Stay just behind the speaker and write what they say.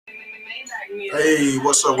Hey,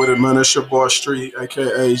 what's up with it, man? It's your boy Street,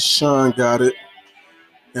 aka Sean Got It.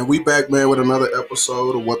 And we back, man, with another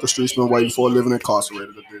episode of What the Streets Been Waiting For, Living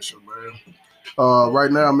Incarcerated Edition, man.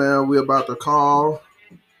 Right now, man, we're about to call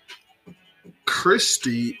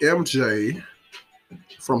Kristie MJ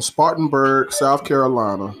from Spartanburg, South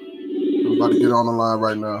Carolina. I'm about to get on the line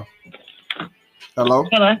right now. Hello?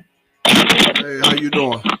 Hello. Hey, how you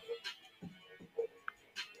doing?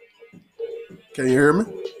 Can you hear me?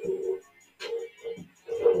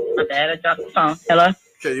 My bad, I dropped the phone. Hello?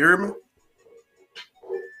 Can you hear me?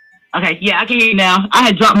 Okay, yeah, I can hear you now. I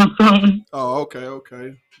had dropped my phone. Oh,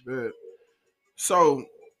 okay. Good. So,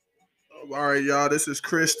 all right, y'all, this is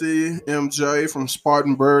Kristie MJ from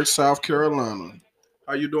Spartanburg, South Carolina.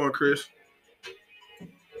 How you doing, Chris?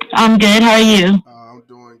 I'm good. How are you? I'm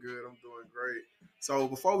doing good. I'm doing great. So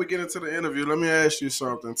before we get into the interview, let me ask you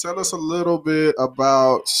something. Tell us a little bit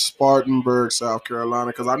about Spartanburg, South Carolina,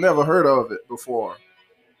 because I never heard of it before.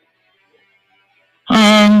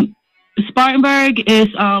 Spartanburg is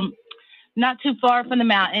not too far from the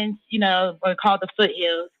mountains. We're called the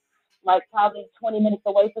foothills. Like probably 20 minutes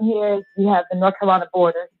away from here, we have the North Carolina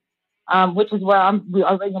border, which is where I'm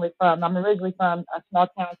originally from. I'm originally from a small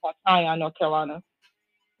town called Tryon, North Carolina.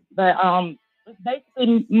 But it's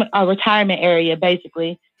basically a retirement area,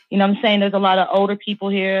 basically. You know what I'm saying? There's a lot of older people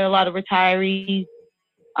here, a lot of retirees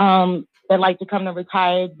that like to come to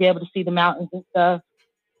retire, be able to see the mountains and stuff.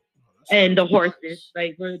 And the horses.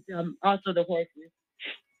 Like, we're also the horses.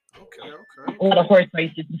 Okay. A lot of horse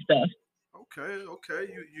races and stuff. Okay.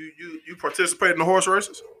 You participate in the horse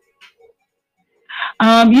races?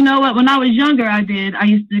 You know what? When I was younger, I did. I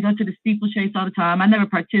used to go to the steeplechase all the time. I never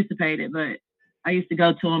participated, but I used to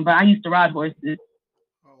go to them. But I used to ride horses.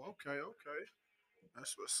 Oh, okay.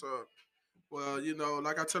 That's what's up. Well,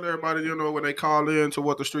 like I tell everybody, when they call in to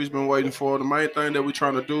What the Streets Been Waiting For, the main thing that we're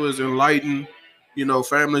trying to do is enlighten,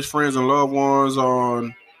 families, friends, and loved ones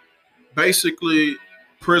on basically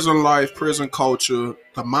prison life, prison culture,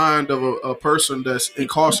 the mind of a person that's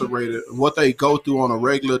incarcerated, what they go through on a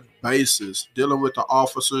regular basis, dealing with the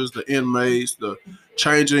officers, the inmates, the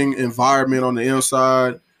changing environment on the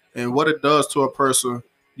inside, and what it does to a person,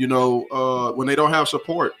 when they don't have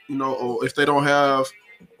support, or if they don't have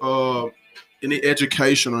uh, any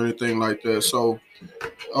education or anything like that. So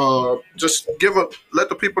just let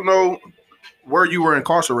the people know where you were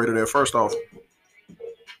incarcerated at, first off.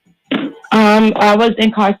 I was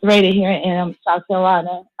incarcerated here in South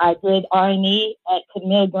Carolina. I did R&E at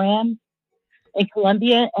Camille Graham in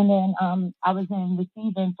Columbia, and then I was in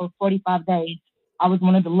receiving for 45 days. I was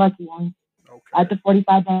one of the lucky ones. Okay. After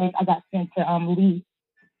 45 days, I got sent to Lee,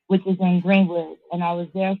 which is in Greenwood, and I was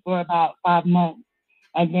there for about 5 months.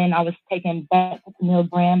 And then I was taken back to Camille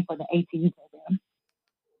Graham for the ATU program.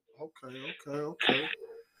 Okay.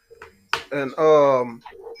 And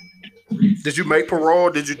did you make parole?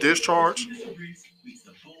 Did you discharge?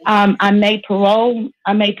 I made parole.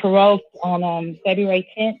 I made parole on February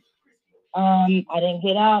 10th. I didn't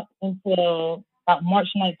get out until about March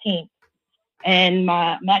 19th, and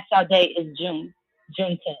my max out date is June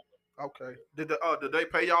 10th. Okay. Did they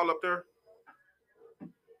pay y'all up there?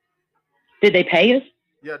 Did they pay us?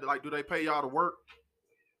 Yeah. Like, do they pay y'all to work?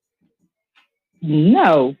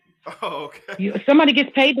 No. Oh, okay. Somebody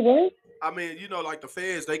gets paid to work? I mean, like the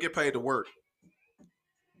feds, they get paid to work.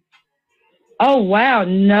 Oh wow,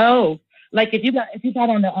 no. Like if you got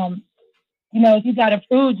on the if you got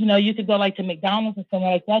approved, you could go like to McDonald's or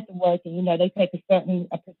somewhere like that to work, and they take a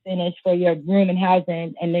percentage for your room and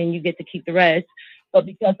housing, and then you get to keep the rest. But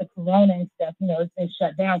because of Corona and stuff, it's been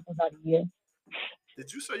shut down for about a year.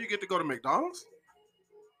 Did you say you get to go to McDonald's?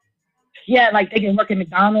 Yeah, like they can work at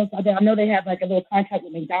McDonald's. I know they have like a little contract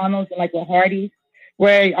with McDonald's and like with Hardee's,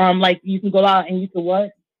 where like you can go out and you can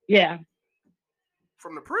work. Yeah.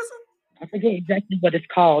 From the prison? I forget exactly what it's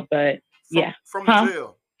called, but yeah. From the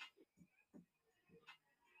jail.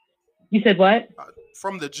 You said what?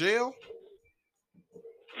 From the jail?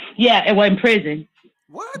 Yeah, it was in prison.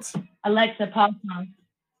 What? Alexa Popcorn.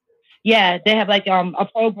 Yeah, they have like a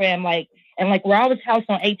program like, and like where I was housed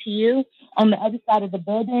on ATU, on the other side of the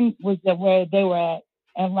building was where they were at.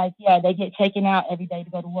 And like, yeah, they get taken out every day to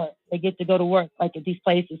go to work. They get to go to work like at these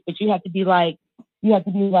places, but you have to be like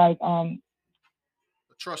a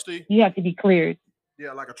trustee. You have to be cleared.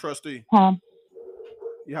 Yeah, like a trustee. Huh?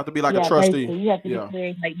 You have to be like a trustee. Basically. You have to be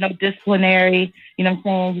cleared, like no disciplinary. You know what I'm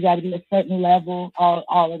saying? You got to be a certain level.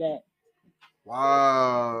 All of that.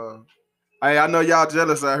 Wow. Hey, I know y'all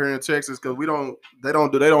jealous out here in Texas because they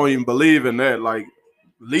don't even believe in that. Like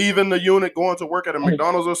leaving the unit, going to work at a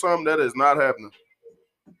McDonald's or something, that is not happening.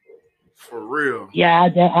 For real. Yeah, I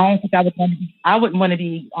don't think I would want to be. I wouldn't want to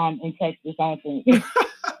be in Texas. I don't think.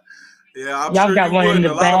 Yeah, I'm Y'all sure got you one of wouldn't.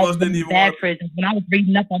 A lot of us the didn't even bad want. prisons. When I was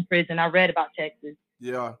reading up on prison, I read about Texas.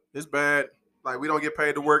 Yeah, it's bad. Like we don't get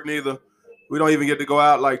paid to work neither. We don't even get to go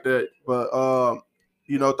out like that. But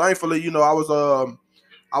thankfully,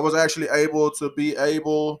 I was actually able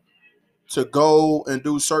to go and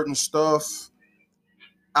do certain stuff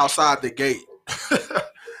outside the gate.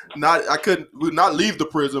 Not I couldn't would not leave the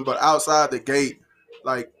prison, but outside the gate,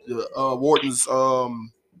 like the warden's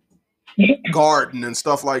garden and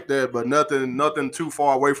stuff like that. But nothing too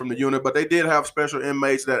far away from the unit. But they did have special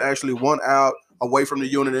inmates that actually went out away from the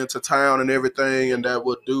unit into town and everything, and that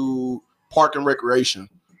would do park and recreation.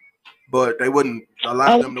 But they wouldn't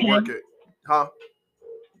allow Oh, them to okay. work it, huh?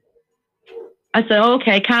 I said,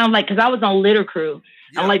 okay, kind of like, because I was on litter crew. And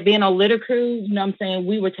Yeah, like being on litter crew, you know what I'm saying?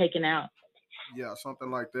 We were taken out. yeah, something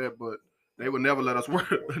like that. But they would never let us work.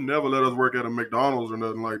 Never let us work at a McDonald's or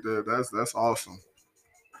nothing like that. That's awesome.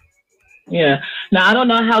 Yeah. Now, I don't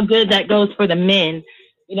know how good that goes for the men,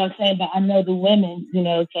 you know what I'm saying? But I know the women, you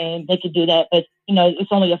know what I'm saying? They could do that. But,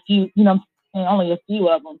 it's only a few, you know what I'm saying? Only a few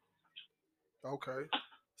of them. Okay.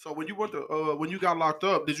 So when you got locked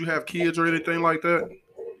up, did you have kids or anything like that?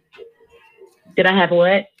 Did I have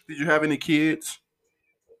what? Did you have any kids?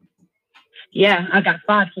 Yeah, I got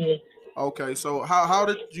 5 kids. Okay, so how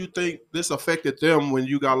did you think this affected them when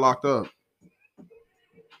you got locked up?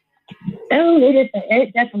 Oh,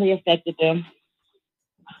 it definitely affected them.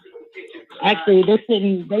 Actually, they're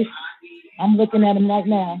sitting, I'm looking at them right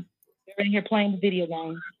now. They're in here playing the video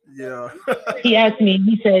game. Yeah. He asked me,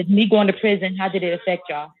 he said, me going to prison, how did it affect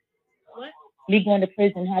y'all? What? Me going to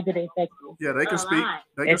prison, how did it affect you? Yeah, they can A speak. lot.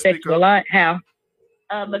 They It can affects speak you a up. lot. How?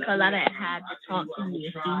 Because I didn't have to talk to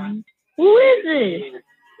you. Who is this?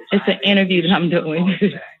 It's an interview that I'm doing.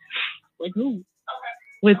 With who?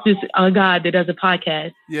 With this guy that does a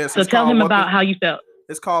podcast. Yes, So it's tell called him about how you felt.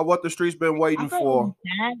 What the streets been I waiting felt really for.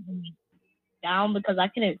 sad and down because I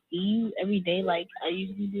couldn't see you every day like I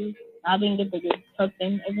usually do. I didn't get to get tucked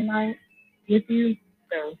in every night with you.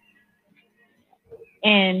 So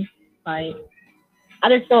and like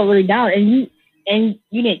I just felt really down and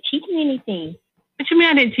you didn't teach me anything. What you mean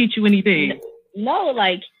I didn't teach you anything? No,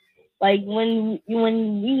 like when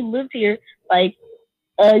we lived here, like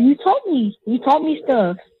you taught me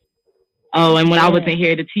stuff. Oh, and when I wasn't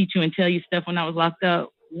here to teach you and tell you stuff when I was locked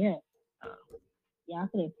up. Yeah. Yeah, I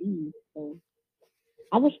couldn't see you. So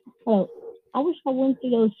I wish uh, I wish I went to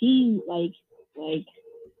go see you. Like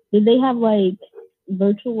did they have like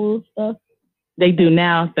virtual stuff? They do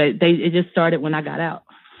now, but it just started when I got out.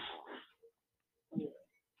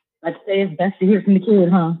 Like say it's best to hear from the kid,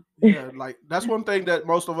 huh? Yeah, like that's one thing that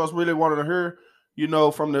most of us really wanted to hear.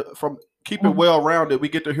 From keep it well rounded. We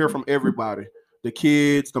get to hear from everybody, the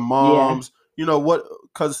kids, the Yeah. moms. You know what?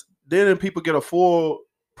 Because then people get a full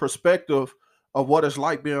perspective of what it's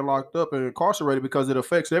like being locked up and incarcerated because it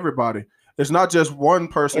affects everybody. It's not just one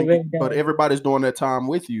It person, really but does. everybody's doing that time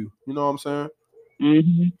with you. You know what I'm saying?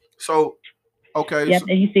 Mm-hmm. So okay, Yep. so,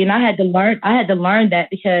 And you see, and I had to learn that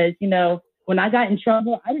because when I got in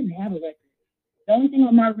trouble, I didn't have a record. The only thing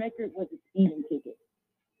on my record was a speeding ticket.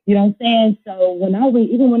 You know what I'm saying? So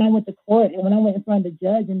even when I went to court and when I went in front of the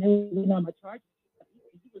judge and they were reading on my charges,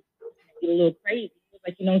 he was a little crazy. He was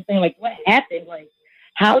like, you know what I'm saying? Like, what happened? Like,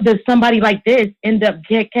 how does somebody like this end up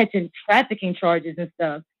catching trafficking charges and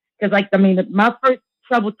stuff? Because, like, I mean, my first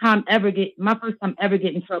time ever getting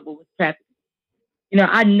in trouble was trafficking.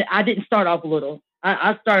 I didn't start off little.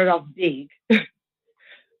 I started off big. yeah,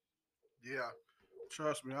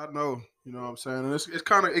 trust me, I know. You know what I'm saying, and it's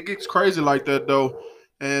kind of it gets crazy like that though,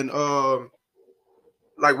 and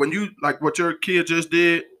like when you like what your kid just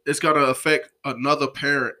did, it's gonna affect another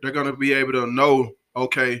parent. They're gonna be able to know,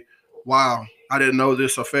 okay, wow, I didn't know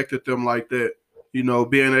this affected them like that.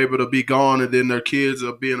 Being able to be gone and then their kids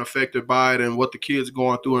are being affected by it and what the kids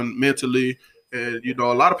going through and mentally. And a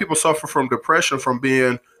lot of people suffer from depression from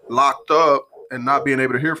being locked up and not being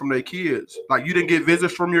able to hear from their kids. Like you didn't get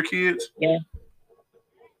visits from your kids. Yeah.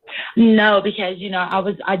 No, because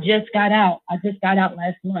I just got out. I just got out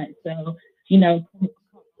last month, so you know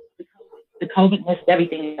the COVID messed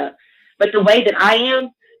everything up. But the way that I am,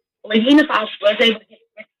 like even if I was able to get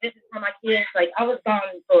visits from my kids, like I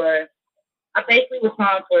basically was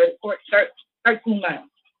gone for 13 months.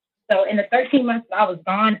 So in the 13 months that I was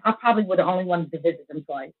gone, I probably would have only wanted to visit them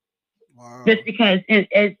twice. Wow. Just because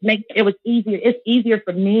it was easier. It's easier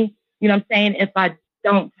for me, you know what I'm saying, if I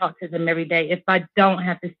don't talk to them every day, if I don't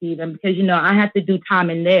have to see them, because I have to do time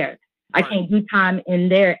in there. I Right. can't do time in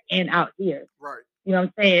there and out here. Right. You know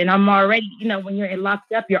what I'm saying? I'm already, when you're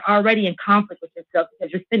locked up, you're already in conflict with yourself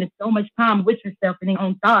because you're spending so much time with yourself and your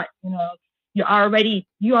own thoughts. You're already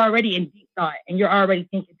in deep thought and you're already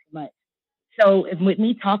thinking too much. So with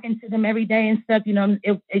me talking to them every day and stuff,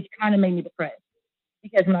 it kind of made me depressed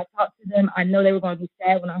because when I talked to them, I know they were going to be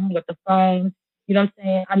sad when I hung up the phone. You know what I'm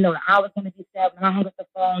saying? I know that I was going to be sad when I hung up the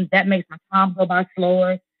phone. That makes my time go by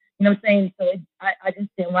slower. You know what I'm saying? So I just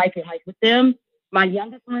didn't like it. Like with them, my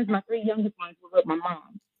youngest ones, my three youngest ones were with my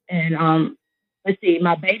mom. And let's see,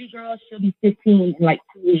 my baby girl, she'll be 15 in like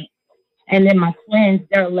 2 weeks. And then my twins,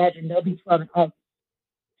 they're 11. They'll be 12 in August.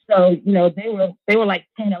 So, they were like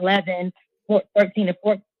 10, 11, 13, and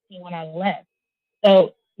 14 when I left.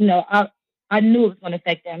 So, I knew it was going to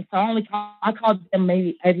affect them. So I called them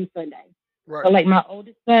maybe every Sunday. So Right. like my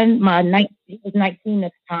oldest son, he was 19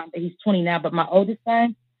 at the time, but he's 20 now. But my oldest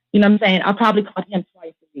son, what I'm saying, I probably called him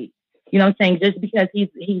twice a week. You know what I'm saying? Just because he's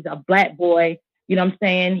a black boy, what I'm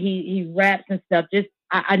saying, he raps and stuff. Just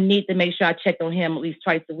I need to make sure I check on him at least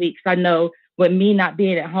twice a week. So I know with me not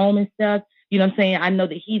being at home and stuff, what I'm saying, I know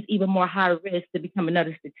that he's even more high risk to become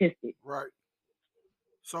another statistic. Right.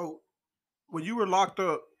 So when you were locked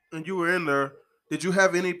up and you were in there, did you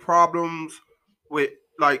have any problems with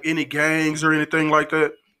like any gangs or anything like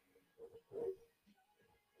that?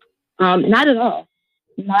 Not at all.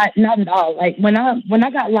 Not at all. Like when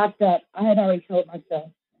I got locked up, I had already told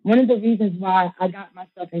myself one of the reasons why I got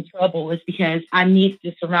myself in trouble was because I needed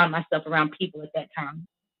to surround myself around people at that time.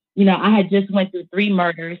 I had just went through three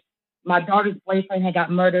murders. My daughter's boyfriend had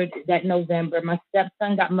got murdered that November. My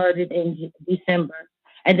stepson got murdered in December.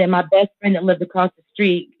 And then my best friend that lived across the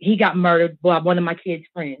street, he got murdered by one of my kids'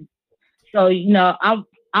 friends. So,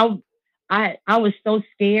 I I was so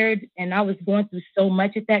scared and I was going through so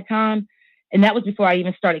much at that time. And that was before I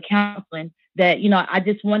even started counseling that, I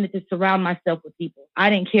just wanted to surround myself with people. I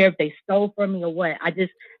didn't care if they stole from me or what. I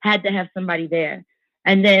just had to have somebody there.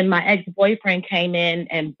 And then my ex-boyfriend came in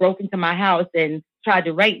and broke into my house and tried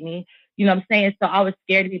to rape me. You know what I'm saying? So I was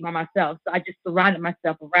scared to be by myself. So I just surrounded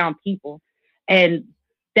myself around people. And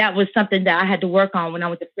that was something that I had to work on when I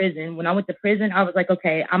went to prison. When I went to prison, I was like,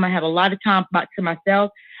 okay, I'm gonna have a lot of time to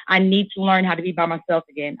myself. I need to learn how to be by myself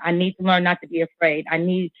again. I need to learn not to be afraid. I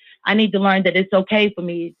need to learn that it's okay for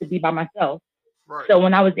me to be by myself. Right. So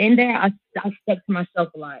when I was in there, I stuck to myself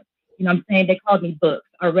a lot. You know what I'm saying? They called me books.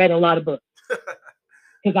 I read a lot of books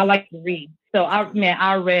because I like to read. So That's good.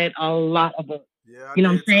 I read a lot of books. Yeah, I You know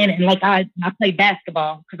what I'm did saying? too. And like I play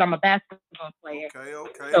basketball because I'm a basketball player. Okay,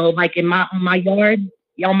 okay. So like on my buildings,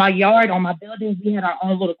 we had our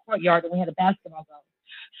own little courtyard and we had a basketball goal.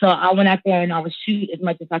 So I went out there and I would shoot as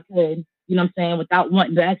much as I could, you know what I'm saying, without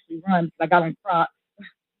wanting to actually run because I got on Crocs.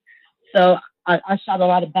 So I shot a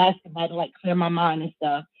lot of basketball to like clear my mind and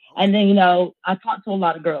stuff. And Okay. then, I talked to a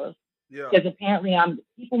lot of girls Yeah. because apparently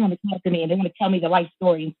people want to talk to me and they want to tell me their life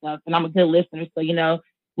story and stuff. And I'm a good listener. So,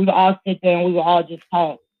 we would all sit there and we would all just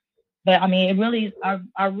talk. But I mean, it really,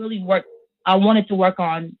 I really worked. I wanted to work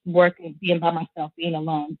on working, being by myself, being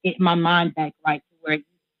alone, getting my mind back right to where.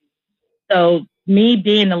 So me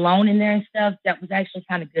being alone in there and stuff, that was actually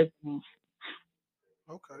kind of good for me.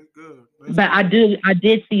 Okay, good. That's But I good. do, I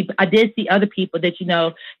did see other people that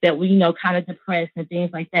that we kind of depressed and things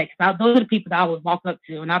like that. Because those are the people that I would walk up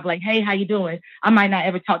to and I'd be like, "Hey, how you doing?" I might not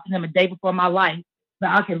ever talk to them a day before my life, but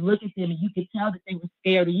I could look at them and you could tell that they were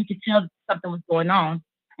scared, or you could tell that something was going on.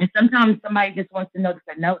 And sometimes somebody just wants to know that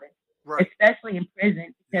they're noticed, Right. especially in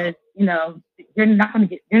prison, Yeah. because you're really not going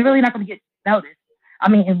to get noticed. I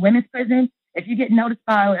mean, in women's prison, if you get noticed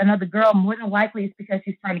by another girl, more than likely it's because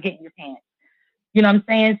she's trying to get in your pants. You know what I'm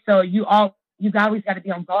saying? So you always got to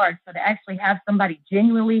be on guard. So to actually have somebody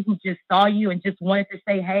genuinely who just saw you and just wanted to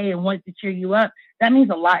say hey and wanted to cheer you up, that means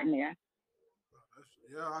a lot in there.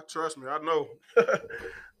 Yeah, I trust me. I know.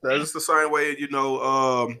 That's the same way,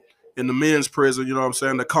 in the men's prison, you know what I'm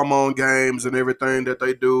saying? The come on games and everything that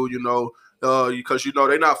they do, because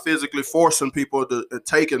they're not physically forcing people to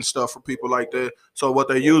taking stuff from people like that. So what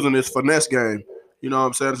they're using is finesse game. You know what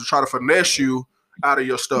I'm saying? To try to finesse you out of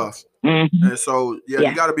your stuff. Hmm. And so, yeah, you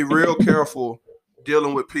Yeah. got to be real careful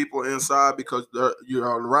dealing with people inside because you're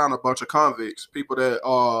around a bunch of convicts, people that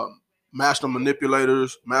are master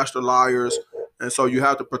manipulators, master liars, and so you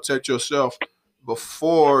have to protect yourself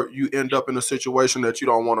before you end up in a situation that you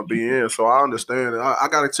don't want to be in. So I understand. I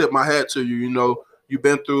got to tip my hat to you. You've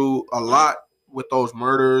been through a lot with those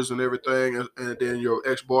murders and everything, and then your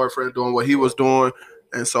ex boyfriend doing what he was doing,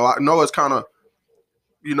 and so I know it's kind of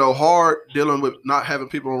hard dealing with not having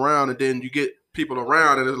people around, and then you get people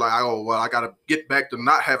around, and it's like, oh well, I got to get back to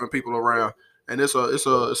not having people around, and it's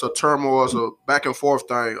a turmoil, it's a back and forth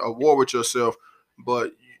thing, a war with yourself.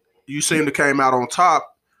 But you seem to came out on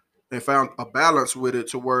top and found a balance with it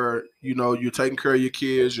to where you're taking care of your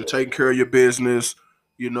kids, you're taking care of your business,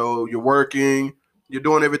 you're working, you're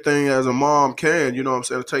doing everything as a mom can. You know what I'm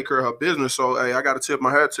saying, to take care of her business. So hey, I got to tip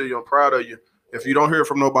my hat to you. I'm proud of you. If you don't hear it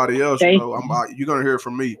from nobody else, you're gonna hear it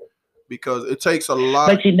from me because it takes a lot.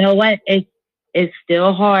 But you know what? It's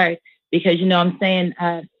still hard because you know what I'm saying.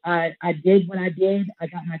 I did what I did. I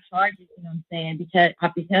got my charges. You know what I'm saying, because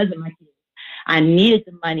of my kids. I needed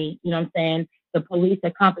the money. You know what I'm saying. The police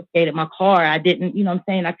had confiscated my car. I didn't. You know what I'm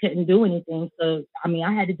saying. I couldn't do anything. So I mean,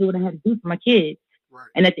 I had to do what I had to do for my kids. Right.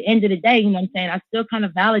 And at the end of the day, you know what I'm saying. I still kind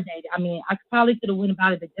of validated. I mean, I probably could have went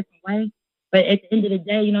about it a different way. But at the end of the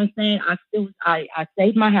day, you know what I'm saying. I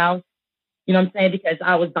saved my house. You know what I'm saying? Because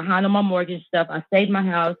I was behind on my mortgage stuff. I saved my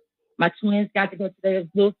house. My twins got to go to their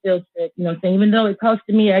blue field trip. You know what I'm saying? Even though it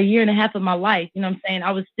costed me a year and a half of my life, you know what I'm saying?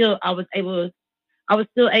 I was still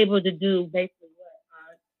able to do basically what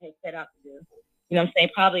I had set out to do. You know what I'm saying?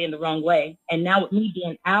 Probably in the wrong way. And now with me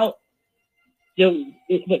being out,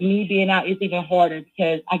 it's even harder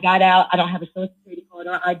because I got out. I don't have a social security card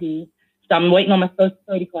or ID. So I'm waiting on my social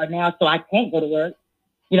security card now so I can't go to work.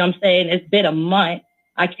 You know what I'm saying? It's been a month.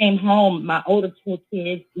 I came home. My older two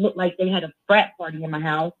kids looked like they had a frat party in my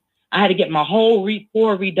house. I had to get my whole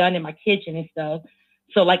floor redone in my kitchen and stuff.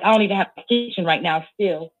 So like I don't even have a kitchen right now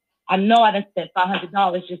still. I know I done spent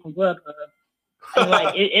 $500 just on Grubhub. And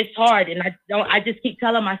like it's hard. And I just keep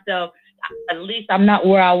telling myself, at least I'm not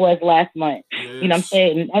where I was last month. Yes. You know what I'm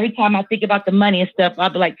saying? And every time I think about the money and stuff, I'll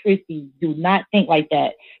be like, Kristie, do not think like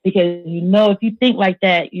that. Because you know if you think like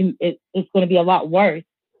that, it's gonna be a lot worse.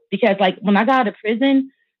 Because like when I got out of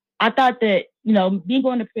prison, I thought that, me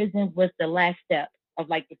going to prison was the last step of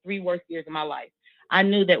like the 3 worst years of my life. I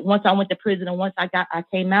knew that once I went to prison and once I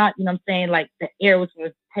came out, you know what I'm saying, like the air was going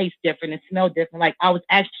to taste different and smell different. Like I was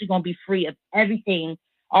actually going to be free of everything,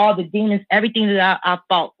 all the demons, everything that I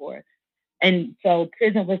fought for. And so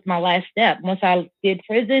prison was my last step. Once I did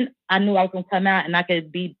prison, I knew I was going to come out and I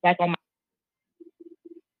could be back on my.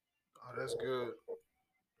 Oh, that's good.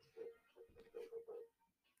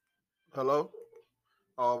 Hello?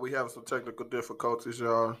 Oh, we have some technical difficulties,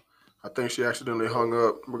 y'all. I think she accidentally hung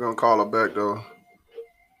up. We're going to call her back, though.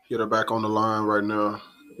 Get her back on the line right now.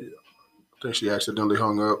 I think she accidentally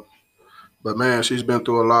hung up. But, man, she's been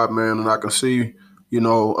through a lot, man. And I can see,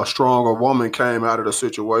 a stronger woman came out of the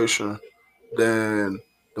situation than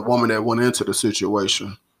the woman that went into the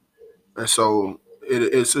situation. And so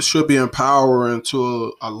it should be empowering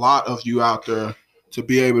to a lot of you out there to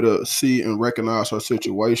be able to see and recognize her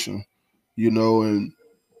situation, and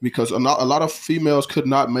because a lot of females could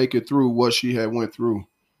not make it through what she had went through.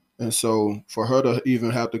 And so for her to even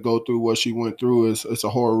have to go through what she went through it's a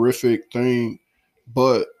horrific thing,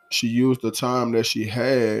 but she used the time that she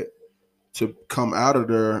had to come out of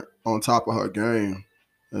there on top of her game.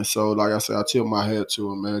 And so, like I said, I tip my hat to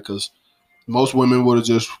her, man, because most women would have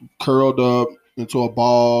just curled up into a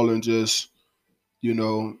ball and you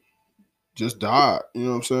know, just died, you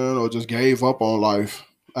know what I'm saying? Or just gave up on life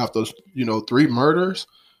after, 3 murders.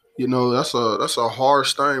 That's a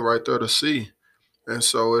harsh thing right there to see. And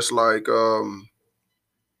so it's like,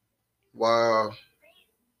 wow.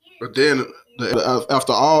 But then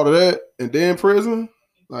after all of that and then prison,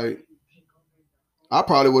 like I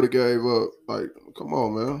probably would have gave up. Like, come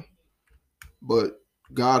on, man. But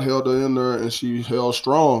God held her in there and she held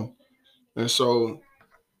strong. And so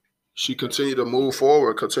she continued to move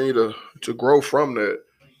forward, continue to grow from that.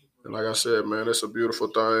 And like I said, man, it's a beautiful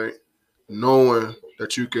thing knowing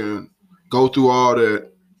that you can go through all that,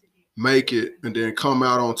 make it, and then come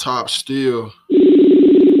out on top still.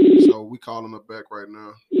 So we calling her back right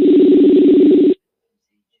now. Yeah,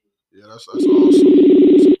 that's awesome.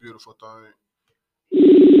 It's a beautiful thing.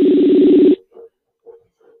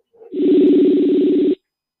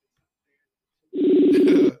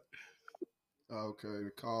 Okay,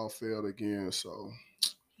 the call failed again. So,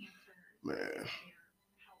 man,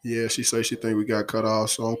 yeah, she say she think we got cut off.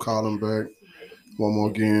 So I'm calling back one more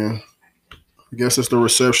again. I guess it's the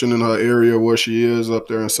reception in her area where she is up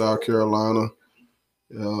there in South Carolina,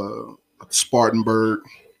 Spartanburg.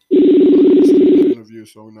 It's a good interview,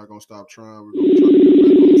 so we're not gonna stop trying. We're gonna try to get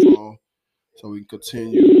back on the phone so we can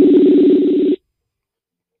continue.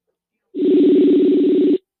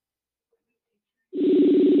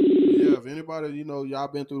 Yeah, if anybody, y'all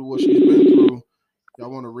been through what she's been through,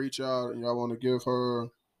 y'all want to reach out and y'all want to give her,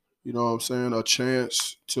 what I'm saying, a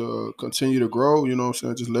chance to continue to grow, what I'm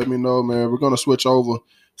saying, just let me know, man. We're going to switch over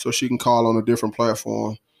so she can call on a different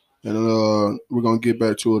platform. And we're going to get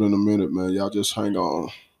back to it in a minute, man. Y'all just hang on.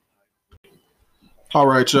 All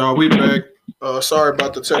right, y'all, we back. Sorry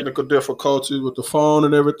about the technical difficulties with the phone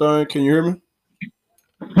and everything. Can you hear me?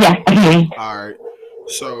 Yeah, I hear you. All right.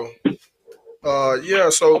 So, yeah.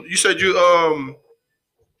 So you said you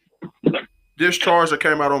discharged or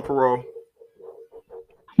came out on parole.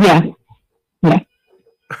 Yeah, yeah.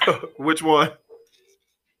 Which one?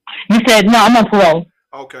 You said no, I'm on parole.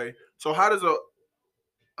 Okay. So how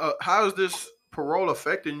is this parole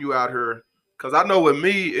affecting you out here? Because I know with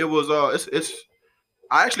me, it was it's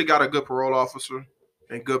I actually got a good parole officer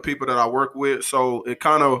and good people that I work with, so it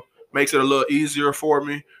kind of makes it a little easier for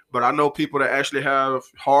me. But I know people that actually have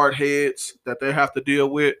hard heads that they have to deal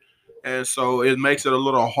with, and so it makes it a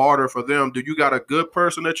little harder for them. Do you got a good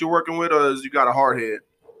person that you're working with, or is you got a hard head?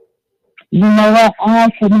 You know what? I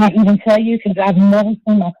could not even tell you because I've never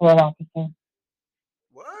seen my parole officer.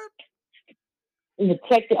 What? The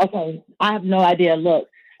text. Okay, I have no idea. Look,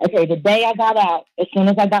 okay, the day I got out, as soon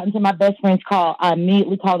as I got into my best friend's call, I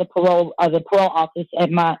immediately called the parole office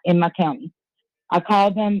at my county. I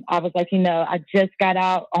called them. I was like, I just got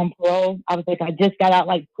out on parole. I was like, I just got out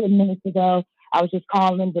like 10 minutes ago. I was just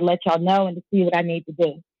calling them to let y'all know and to see what I need to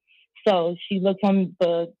do. So she looked on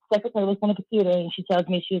the secretary looks on the computer and she tells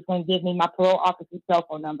me she was going to give me my parole officer's cell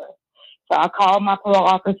phone number. So I called my parole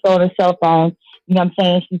officer on her cell phone. You know what I'm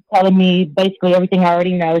saying? She's telling me basically everything I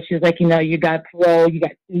already know. She was like, you got parole, you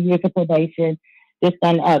got 2 years of probation, this,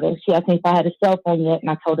 that, and the other. She asked me if I had a cell phone yet, and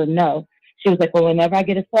I told her no. She was like, well, whenever I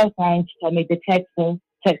get a cell phone, she told me to text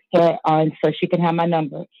her on so she can have my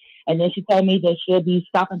number. And then she told me that she'll be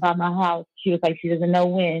stopping by my house. She was like, she doesn't know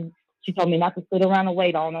when. She told me not to sit around and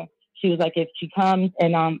wait on her. She was like, if she comes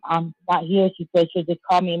and I'm not here, she said she'll just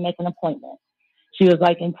call me and make an appointment. She was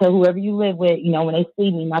like, and tell whoever you live with, when they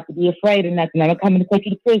see me, not to be afraid or nothing. They're not coming to take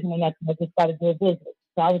you to prison or nothing. They just got to do a visit.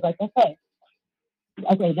 So I was like, okay,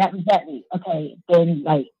 that was that week. Okay, then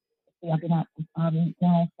like, I've been out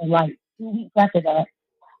for like 2 weeks after that.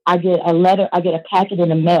 I get a letter, I get a packet in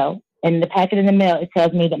the mail. And in the packet in the mail, it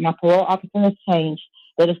tells me that my parole officer has changed,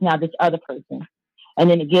 that it's now this other person. And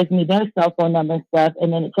then it gives me their cell phone number and stuff.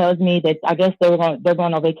 And then it tells me that I guess they're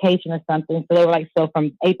going on vacation or something. So they were like, so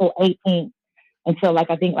from April 18th until like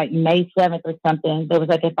I think like May 7th or something, there was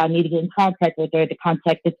like if I need to get in contact with her to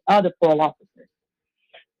contact this other parole officer.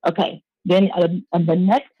 Okay. Then the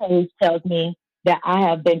next page tells me that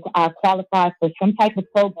I qualified for some type of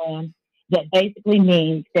program that basically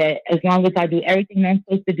means that as long as I do everything I'm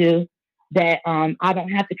supposed to do, that I don't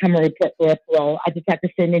have to come and report for a parole. I just have to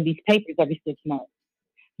send in these papers every 6 months.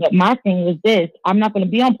 But my thing was this: I'm not going to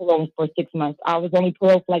be on parole for 6 months. I was only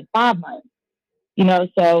paroled for like 5 months.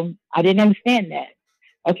 So I didn't understand that.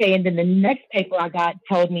 Okay, and then the next paper I got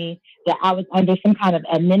told me that I was under some kind of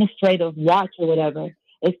administrative watch or whatever.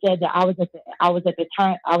 It said that I was at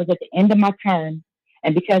the end of my term,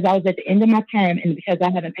 and because I was at the end of my term, and because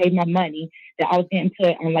I haven't paid my money, that I was getting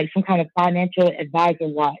put on like some kind of financial advisor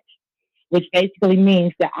watch, which basically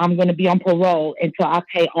means that I'm going to be on parole until I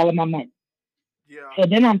pay all of my money. Yeah. So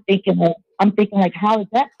then I'm thinking like, how is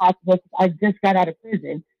that possible? 'Cause I just got out of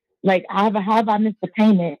prison. Like, how have I missed a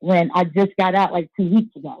payment when I just got out like 2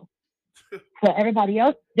 weeks ago? So everybody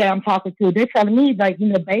else that I'm talking to, they're telling me like,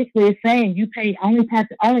 basically it's saying you pay only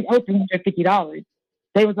owe $350.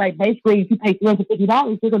 They was like, basically, if you pay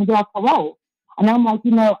 $350, you're gonna get off parole. And I'm like,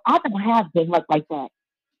 I don't have good luck like that.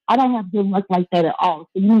 I don't have good luck like that at all.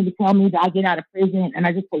 So you mean to tell me that I get out of prison and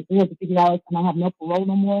I just pay $350 and I have no parole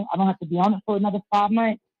no more? I don't have to be on it for another 5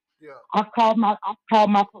 months. Yeah. I've called that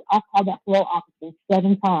parole officer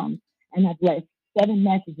 7 times and I've left 7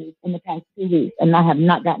 messages in the past 2 weeks and I have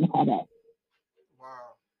not gotten a call back. Wow.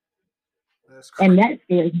 That's And crazy. that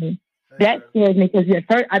scares me. That Man. scares me because at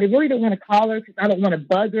first I really don't want to call her because I don't want to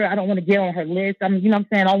bug her. I don't want to get on her list. I mean, you know what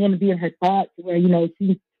I'm saying? I don't want to be in her thoughts where,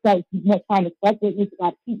 she's not trying to fuck with me, so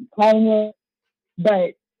I keep calling her.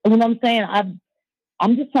 But you know what I'm saying?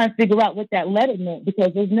 I'm just trying to figure out what that letter meant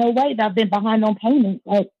because there's no way that I've been behind on payments.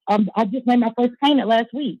 Like I just made my first payment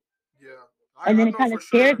last week, Yeah. and I then it know kind for of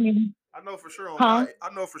scares sure. me, huh? I know for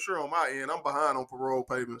sure on my end, I'm behind on parole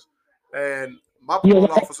payments. And my You're parole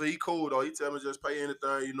right. officer, he cool though. He tell me just pay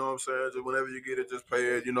anything, you know what I'm saying? Just whenever you get it, just pay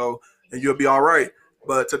it, and you'll be all right.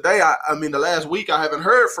 But today, I mean, the last week I haven't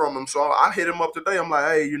heard from him, so I hit him up today. I'm like,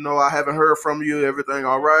 hey, I haven't heard from you. Everything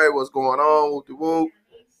all right? What's going on? Whoop de whoop.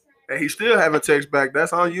 And he still haven't text back.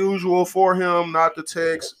 That's unusual for him not to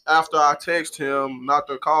text after I text him, not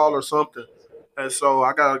to call or something. And so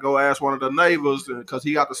I gotta go ask one of the neighbors because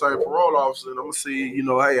he got the same parole officer, and I'm gonna see,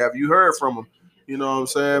 hey, have you heard from him? You know what I'm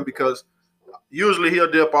saying? Because usually he'll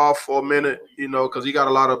dip off for a minute, because he got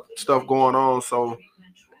a lot of stuff going on. So,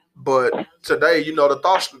 but today, the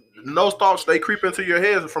thoughts those thoughts they creep into your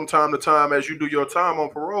head from time to time as you do your time on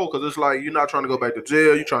parole because it's like you're not trying to go back to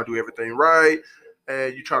jail, you're trying to do everything right,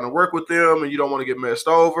 and you're trying to work with them, and you don't want to get messed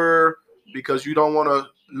over because you don't want to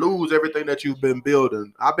lose everything that you've been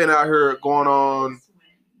building. I've been out here going on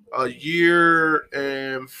a year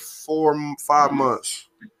and 5 months.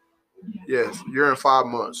 Yes, year and 5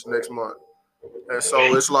 months next month, and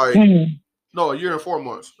so it's like no, a year and 4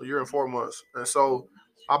 months. A year and 4 months. And so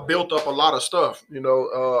I built up a lot of stuff.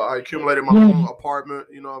 I accumulated my own apartment.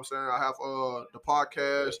 You know what I'm saying? I have the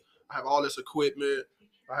podcast. I have all this equipment.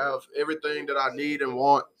 I have everything that I need and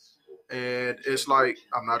want. And it's like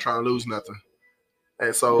I'm not trying to lose nothing.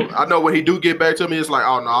 And so I know when he do get back to me, it's like,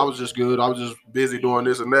 oh no, I was just good. I was just busy doing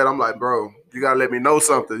this and that. I'm like, bro, you gotta let me know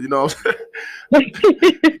something. You know what I'm saying?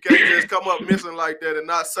 You can't just come up missing like that and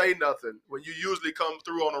not say nothing when you usually come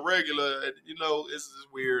through on a regular. And, it's just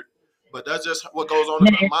weird. But that's just what goes on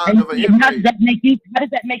in the mind of an inmate. How does that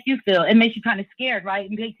make you feel? It makes you kind of scared, right?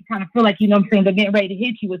 It makes you kind of feel like, what I'm saying, they're getting ready to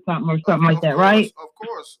hit you with something or something like that, right? Of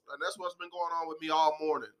course. And that's what's been going on with me all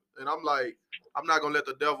morning. And I'm like, I'm not going to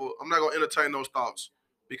entertain those thoughts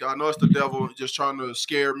because I know it's the devil just trying to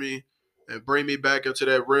scare me and bring me back into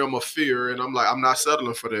that realm of fear. And I'm like, I'm not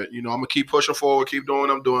settling for that. I'm going to keep pushing forward, keep doing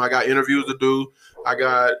what I'm doing. I got interviews to do. I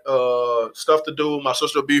got stuff to do. My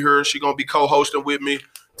sister will be here. She's going to be co-hosting with me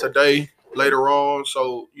today, later on.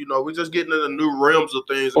 So, we're just getting into new realms of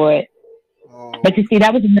things. But you see,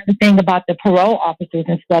 that was another thing about the parole officers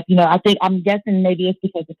and stuff. I'm guessing maybe it's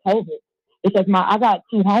because of COVID. Because I got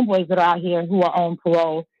 2 homeboys that are out here who are on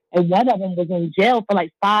parole, and one of them was in jail for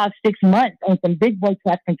like 5-6 months on some big boy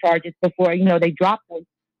trafficking charges before, they dropped him,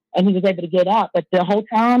 and he was able to get out. But the whole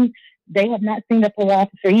time, they have not seen a parole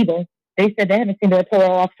officer either. They said they haven't seen a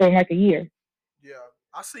parole officer in like a year. Yeah,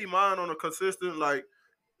 I see mine on a consistent, like,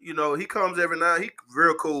 he comes every night. He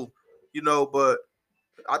real cool, but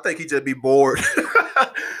I think he just be bored.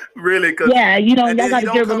 Really, cause yeah, y'all got a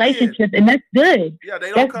good relationship, and that's good. Yeah,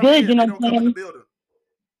 they don't come in. They don't come in the building.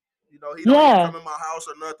 He don't even come in my house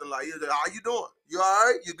or nothing. Like, he's like, how you doing? You all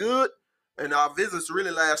right? You good? And our visits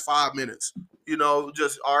really last 5 minutes.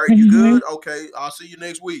 Just all right. You good? Okay, I'll see you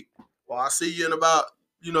next week. Or I'll see you in about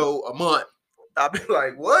a month. I'll be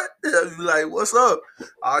like, what? I'll be like, what's up?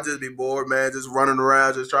 I'll just be bored, man, just running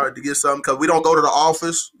around, just trying to get something. Because we don't go to the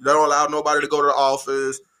office. They don't allow nobody to go to the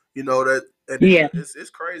office. It's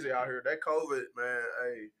crazy out here. That COVID, man,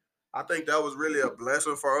 hey, I think that was really a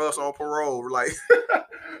blessing for us on parole. Like,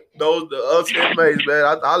 us inmates,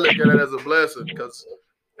 man, I look at it as a blessing because,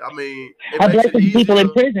 it makes it easier. People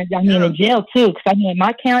in prison, in jail too. Because in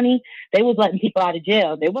my county, they was letting people out of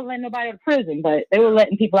jail. They weren't letting nobody out of prison, but they were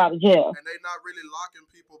letting people out of jail. And they not really locking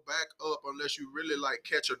people back up unless you really like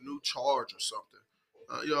catch a new charge or something.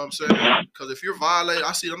 You know what I'm saying? Because if you're violating,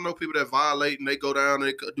 I know people that violate and they go down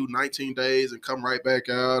and they do 19 days and come right back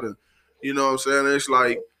out, and you know what I'm saying? It's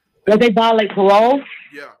like, they violate parole.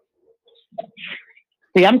 Yeah.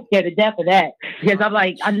 See, I'm scared to death of that because I'm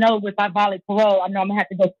like, I know if I violate parole, I know I'm gonna have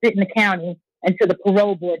to go sit in the county until the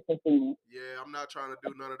parole board proceeding. Yeah, I'm not trying to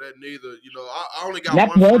do none of that neither. I only got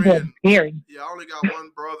one friend. Scary. Yeah, I only got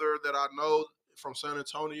one brother that I know from San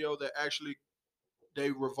Antonio that actually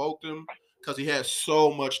they revoked him because he had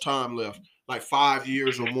so much time left, like 5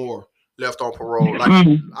 years or more left on parole.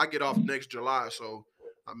 Like I get off next July, so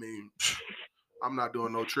I'm not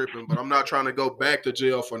doing no tripping, but I'm not trying to go back to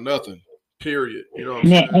jail for nothing. Period. You know what I'm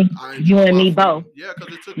saying? You and me both. Yeah,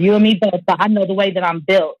 because it took you and me both. But I know the way that I'm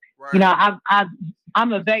built. Right.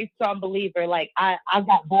 I'm a very strong believer. Like I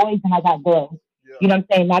got boys and I got girls. Yeah. You know what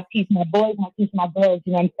I'm saying? I teach my boys and I teach my girls.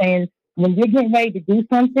 You know what I'm saying? When you're getting ready to do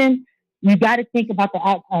something, you got to think about the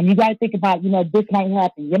outcome. You got to think about, this might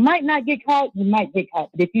happen. You might not get caught. You might get caught.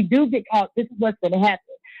 But if you do get caught, this is what's going to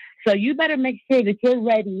happen. So you better make sure that you're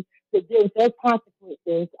ready to deal with those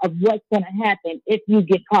consequences of what's going to happen if you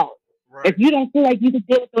get caught. Right. If you don't feel like you can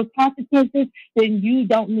deal with those consequences, then you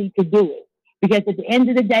don't need to do it. Because at the end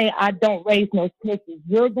of the day, I don't raise no snitches.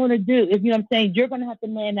 You're going to do, if you know what I'm saying, you're going to have to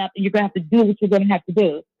man up and you're going to have to do what you're going to have to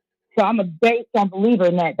do. So I'm a very strong believer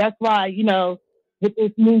in that. That's why, with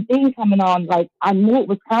this new thing coming on, like I knew it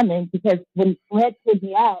was coming because when Fred put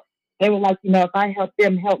me out, they were like, if I help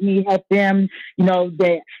them, help me, help them,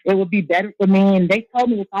 that it would be better for me. And they told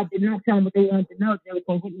me if I did not tell them what they wanted to know, they were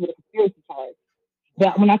going to hit me with a conspiracy charge.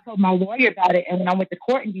 But when I told my lawyer about it and when I went to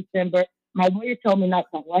court in December, my lawyer told me not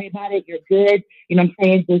to worry about it. You're good. You know what I'm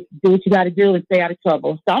saying? Just do what you got to do and stay out of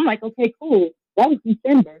trouble. So I'm like, okay, cool. That was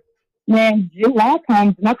December. Man, July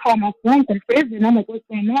comes and I call my friend from prison and I'm like, what's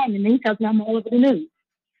going on? And then he tells me I'm all over the news.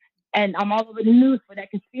 And I'm all over the news for that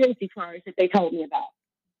conspiracy charge that they told me about.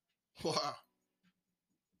 Wow.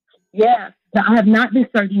 Yeah. So I have not been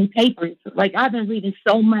served any papers. Like I've been reading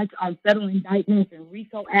so much on federal indictments and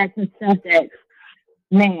RICO acts and stuff that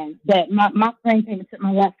man, that my friend came and took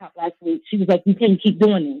my laptop last week. She was like, you can't keep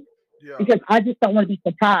doing this. Yeah. Because I just don't want to be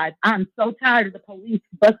surprised. I'm so tired of the police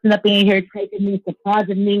busting up in here, taking me,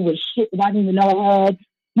 surprising me with shit that I didn't even know I had.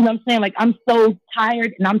 You know what I'm saying? Like I'm so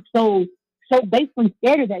tired and I'm so basically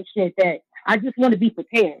scared of that shit that I just want to be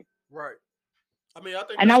prepared. Right. I mean, I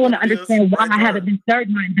think And I that's want what to it is understand why right I there. haven't been served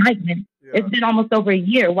my indictment. Yeah. It's been almost over a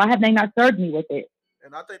year. Why have they not served me with it?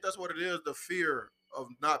 And I think that's what it is, the fear of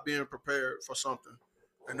not being prepared for something.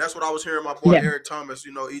 And that's what I was hearing my boy Yeah. Eric Thomas,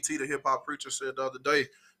 E.T., the hip hop preacher, said the other day.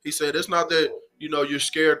 He said, it's not that, you're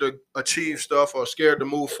scared to achieve stuff or scared to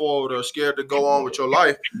move forward or scared to go on with your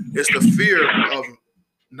life. It's the fear of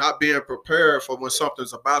not being prepared for when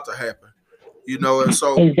something's about to happen. And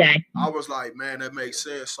so Exactly. I was like, man, that makes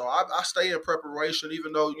sense. So I stay in preparation,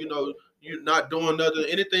 even though, you're not doing nothing.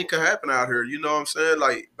 Anything can happen out here. You know what I'm saying?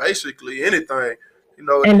 Like, basically anything. You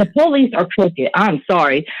know, And the police are crooked. I'm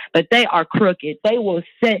sorry, but they are crooked. They will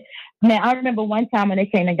sit. Man, I remember one time when they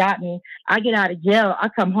came and got me. I get out of jail. I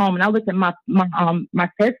come home and I look at my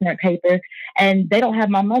assessment paper, and they don't have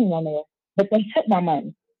my money on there. But they took my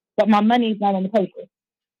money. But my money is not on the paper,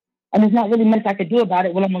 and there's not really much I could do about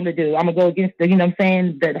it. What I'm going to do? I'm going to go against the, what I'm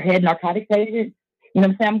saying, the head narcotics agent. You know what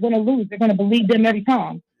I'm saying? I'm going to lose. They're going to believe them every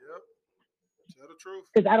time yep. Tell the truth.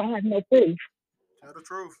 because I don't have no proof. Tell the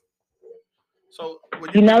truth. So when you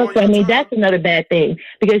You be know, doing so I your mean time, that's another bad thing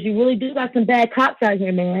because you really do got some bad cops out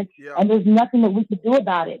here, man. yeah, And there's nothing that we can do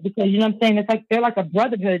about it because you know what I'm saying. It's like they're like a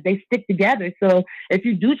brotherhood. They stick together. So if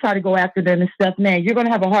you do try to go after them and stuff, man, you're gonna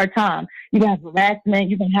have a hard time. You're gonna have harassment.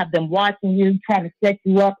 You're gonna have them watching you, trying to set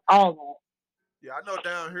you up, all that. yeah, I know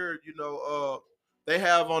down here, they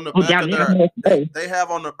have on the Well, back down of here, their I'm they have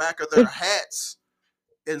on the back of their hats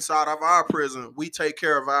inside of our prison, we take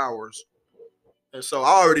care of ours. And so I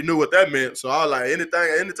already knew what that meant. So I was like,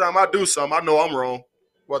 anytime I do something, I know I'm wrong,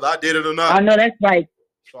 whether I did it or not. I know that's right.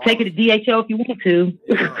 So I Take it was, to DHO if you want to.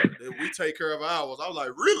 yeah, we take care of ours. I was like,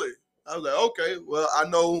 really? I was like, okay, well, I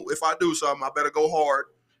know if I do something, I better go hard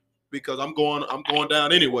because I'm going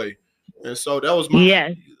down anyway. And so that was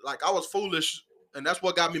Yes. like I was foolish, and that's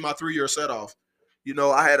what got me my 3 year set off.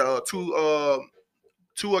 I had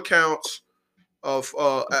two accounts of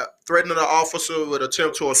threatening an officer with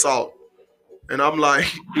attempt to assault. And I'm like,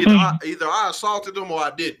 either I assaulted them or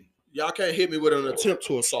I didn't. Y'all can't hit me with an attempt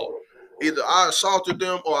to assault. Either I assaulted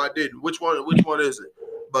them or I didn't. Which one is it?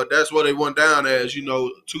 But that's what it went down as,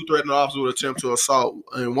 two threatening officers with attempt to assault.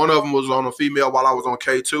 And one of them was on a female while I was on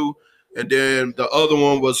K2. And then the other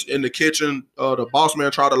one was in the kitchen. The boss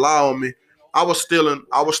man tried to lie on me. I was stealing.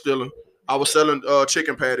 I was selling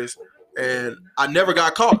chicken patties. And I never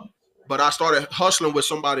got caught. But I started hustling with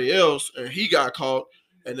somebody else and he got caught.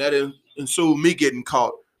 And that ensued me getting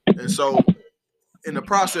caught. And so in the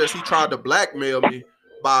process, he tried to blackmail me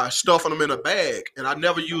by stuffing them in a bag. And I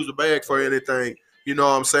never used a bag for anything. You know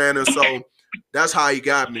what I'm saying? And so that's how he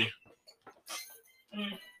got me.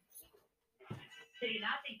 See, and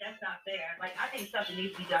I think that's not fair. Like, I think something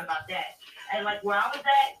needs to be done about that. And like where I was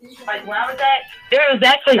at, there was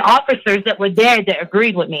actually officers that were there that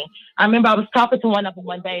agreed with me. I remember I was talking to one of them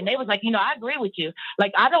one day, and they was like, I agree with you.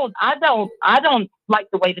 Like, I don't like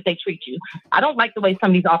the way that they treat you. I don't like the way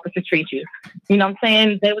some of these officers treat you. You know what I'm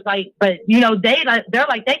saying? They was like, but they're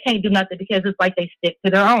like they can't do nothing because it's like they stick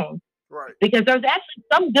to their own. Right. Because there's actually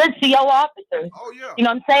some good CO officers. Oh, yeah. You know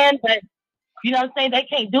what I'm saying? But you know what I'm saying? They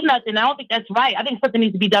can't do nothing. I don't think that's right. I think something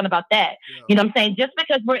needs to be done about that. Yeah. You know what I'm saying? Just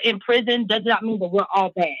because we're in prison does not mean that we're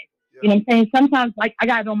all bad. Yeah. You know what I'm saying? Sometimes, like I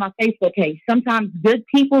got it on my Facebook page, sometimes good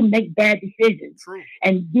people make bad decisions. True.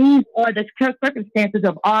 And these are the circumstances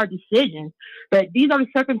of our decisions. But these are the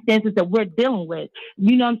circumstances that we're dealing with.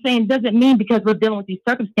 You know what I'm saying? Doesn't mean because we're dealing with these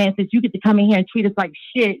circumstances, you get to come in here and treat us like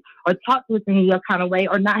shit or talk to us in your kind of way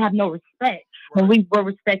or not have no respect when we were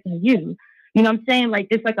respecting you. You know what I'm saying? Like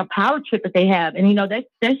it's like a power trip that they have. And that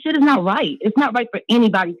shit is not right. It's not right for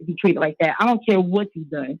anybody to be treated like that. I don't care what you've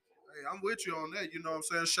done. Hey, I'm with you on that. You know what I'm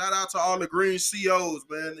saying? Shout out to all the green COs,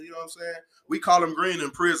 man. You know what I'm saying? We call them green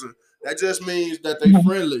in prison. That just means that they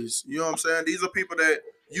friendlies. You know what I'm saying? These are people that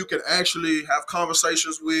you can actually have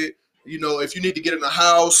conversations with. If you need to get in the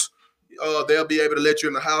house, they'll be able to let you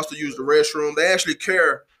in the house to use the restroom. They actually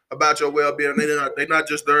care about your well-being. They're not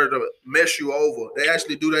just there to mess you over. They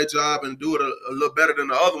actually do their job and do it a little better than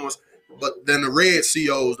the other ones. But then the red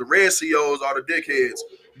COs are the dickheads.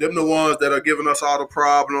 Them the ones that are giving us all the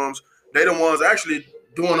problems. They the ones actually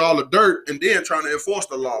doing all the dirt and then trying to enforce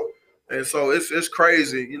the law. And so it's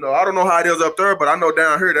crazy. I don't know how it is up there, but I know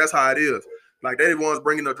down here that's how it is. Like they the ones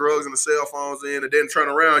bringing the drugs and the cell phones in, and then turn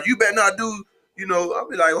around. You better not do. I'll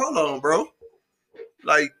be like, hold on, bro.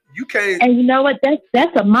 Like you can't. And you know what?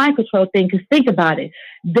 That's a mind control thing. Because think about it,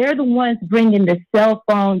 they're the ones bringing the cell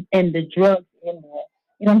phones and the drugs in there.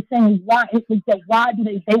 You know what I'm saying? Why? It's like why do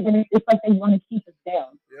they? It's like they want to keep us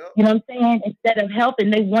down. Yep. You know what I'm saying? Instead of helping,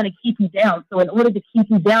 they want to keep you down. So in order to keep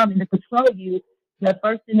you down and to control you, the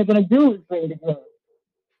first thing they're going to do is bring the drugs.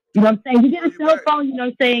 You know what I'm saying? You get a cell phone, you know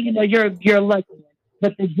what I'm saying? You're lucky.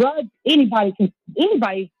 But the drugs, anybody could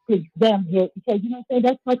damn hit because you know what I'm saying?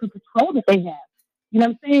 That's like a control that they have. You know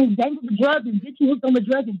what I'm saying? Dangle the drug and get you hooked on the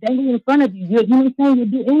drug and dangle it in front of you. You know what I'm saying?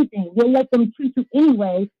 You'll do anything. You'll let them treat you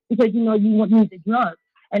anyway because you know you want to use the drug.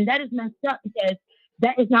 And that is messed up because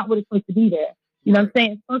that is not what it's supposed to be there. You know what I'm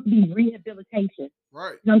saying? It's supposed to be rehabilitation.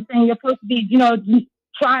 Right. You know what I'm saying? You're supposed to be,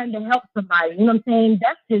 trying to help somebody. You know what I'm saying?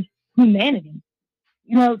 That's just humanity.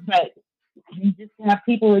 But you just have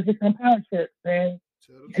people with just on power trips, man.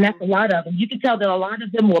 And that's a lot of them. You can tell that a lot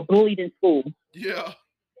of them were bullied in school. Yeah.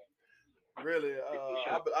 Really,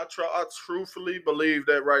 I truthfully believe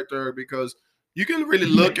that right there because you can really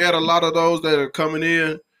look at a lot of those that are coming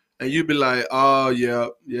in, and you be like, oh yeah,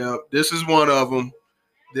 this is one of them.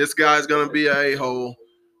 This guy's gonna be an a-hole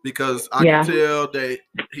because I can tell that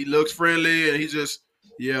he looks friendly and he just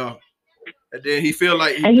and then he feel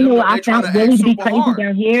like and what I found really to be crazy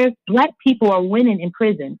down here, black people are winning in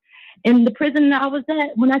prison. In the prison that I was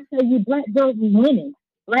at, when I tell you black girls were winning.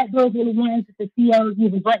 Black girls were the ones that the COs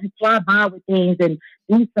was letting us fly by with things and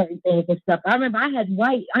do certain things and stuff. I remember I had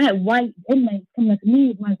white inmates coming up to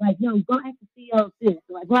me and was like, yo, go ask the CO this,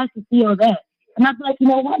 like go ask the CO that. And I was like, you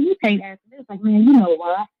know what, you can't ask this. Like, man, you know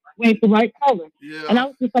why. We ain't the right color. Yeah. And I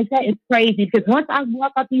was just like, that is crazy because once I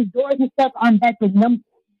walk out these doors and stuff, I'm back to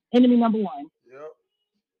enemy number one. Yep.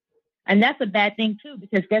 And that's a bad thing too,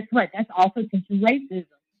 because guess what? That's also teaching racism.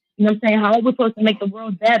 You know what I'm saying? How are we supposed to make the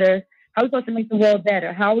world better? How are we supposed to make the world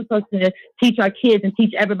better? How are we supposed to teach our kids and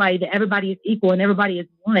teach everybody that everybody is equal and everybody is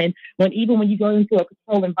one? When even when you go into a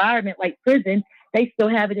controlled environment like prison, they still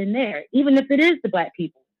have it in there, even if it is the black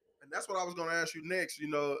people. And that's what I was going to ask you next.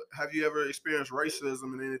 Have you ever experienced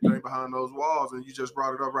racism and anything behind those walls? And you just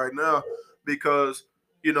brought it up right now because,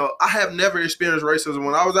 I have never experienced racism.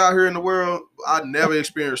 When I was out here in the world, I never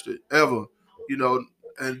experienced it, ever,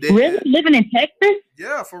 And then, really? Living in Texas?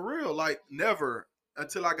 Yeah, for real. Like, never.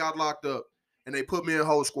 Until I got locked up and they put me in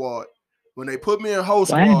Whole Squad. When they put me in Whole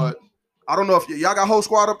Squad, I don't know if y'all got Whole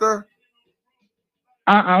Squad up there?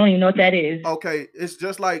 I don't even know what that is. Okay, it's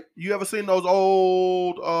just like, you ever seen those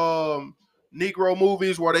old Negro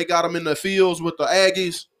movies where they got them in the fields with the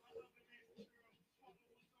Aggies?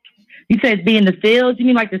 You said be in the fields? You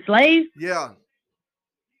mean like the slaves? Yeah.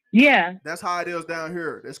 Yeah. That's how it is down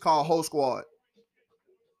here. It's called Whole Squad.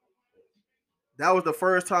 That was the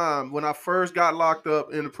first time when I first got locked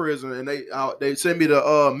up in the prison, and they sent me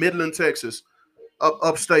to Midland, Texas,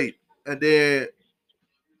 upstate, and then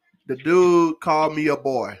the dude called me a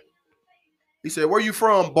boy. He said, "Where you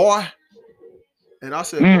from, boy?" And I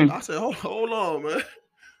said, hold on, man,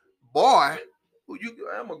 boy,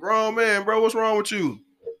 I'm a grown man, bro. What's wrong with you?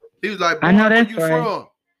 He was like, boy, where you from?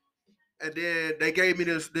 And then they gave me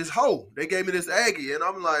this hoe. They gave me this Aggie, and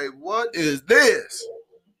I'm like, what is this?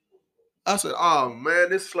 I said, oh,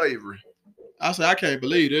 man, this slavery. I said, I can't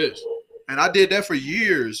believe this. And I did that for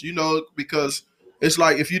years, because it's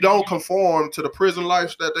like if you don't conform to the prison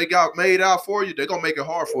life that they got made out for you, they're going to make it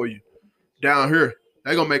hard for you down here.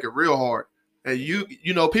 They're going to make it real hard. And,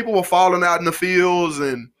 people were falling out in the fields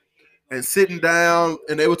and sitting down,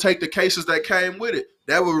 and they would take the cases that came with it.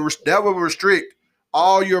 That would restrict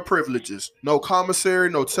all your privileges. No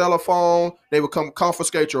commissary, no telephone. They would come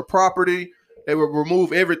confiscate your property. They would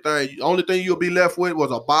remove everything. The only thing you'll be left with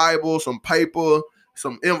was a Bible, some paper,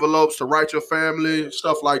 some envelopes to write your family,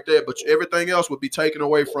 stuff like that. But everything else would be taken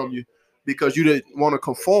away from you because you didn't want to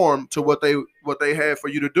conform to what they had for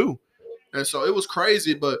you to do. And so it was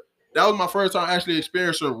crazy, but that was my first time actually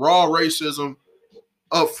experiencing raw racism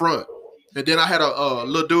up front. And then I had a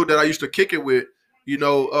little dude that I used to kick it with. We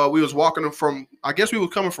was walking from, I guess we were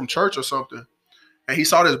coming from church or something. And he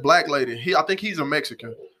saw this black lady. I think he's a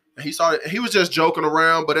Mexican. And he saw it. He was just joking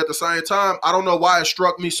around, but at the same time, I don't know why it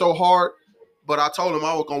struck me so hard, but I told him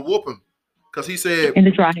I was gonna whoop him because he said,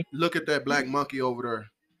 "Look at that black monkey over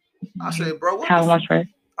there." I said, "Bro, what?"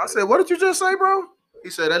 I said, "What did you just say, bro?" He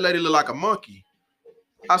said, "That lady look like a monkey."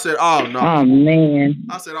 I said, "Oh no." Oh man.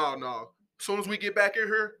 I said, "Oh no." As soon as we get back in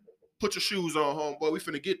here, put your shoes on, homeboy. We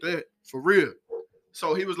finna get that for real.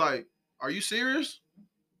 So he was like, "Are you serious?"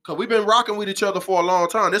 Because we've been rocking with each other for a long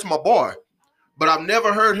time. This is my boy. But I've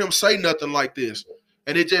never heard him say nothing like this.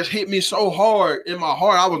 And it just hit me so hard in my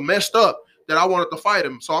heart. I was messed up that I wanted to fight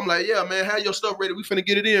him. So I'm like, yeah, man, have your stuff ready. We finna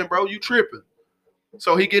get it in, bro. You tripping.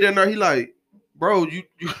 So he get in there. He like, bro, you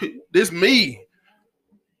this me.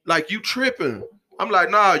 Like, you tripping. I'm like,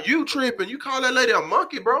 nah, you tripping. You call that lady a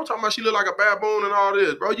monkey, bro. Talking about she look like a baboon and all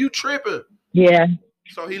this, bro. You tripping. Yeah.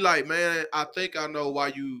 So he like, man, I think I know why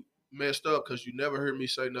you messed up because you never heard me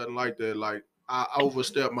say nothing like that. Like, I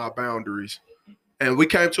overstepped my boundaries. And we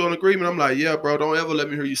came to an agreement. I'm like, yeah, bro, don't ever let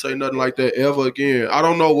me hear you say nothing like that ever again. I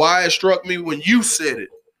don't know why it struck me when you said it,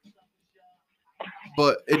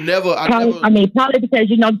 but it never. Probably because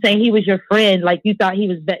you know what I'm saying, he was your friend. Like you thought he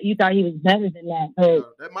was, you thought he was better than that.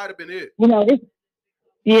 But that might have been it. You know,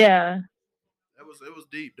 yeah. It was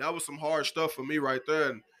deep. That was some hard stuff for me right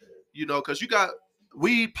there, and because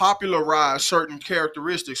we popularize certain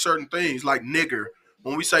characteristics, certain things like nigger.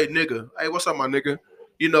 When we say nigga, hey, what's up, my nigga?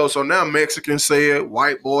 So now Mexicans say it,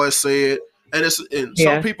 white boys say it, and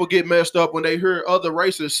some people get messed up when they hear other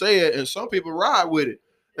races say it, and some people ride with it,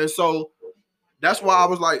 and so that's why I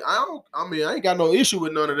was like, I ain't got no issue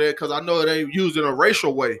with none of that because I know it ain't used in a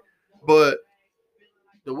racial way, but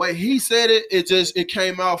the way he said it, it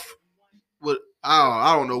came off with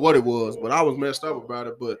I don't know what it was, but I was messed up about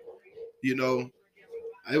it, but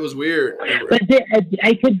it was weird. But did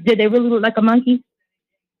they really look like a monkey?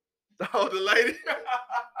 Oh, the lady.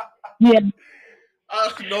 Yeah.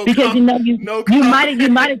 No, because you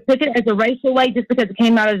might have took it as a racial way just because it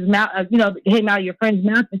came out of his mouth. It came out of your friend's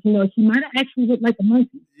mouth, but she might have actually looked like a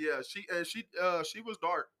monkey. Yeah, she was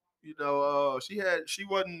dark. She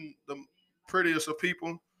wasn't the prettiest of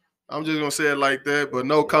people. I'm just gonna say it like that, but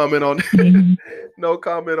no comment on that. Mm-hmm. No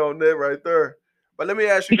comment on that right there. But let me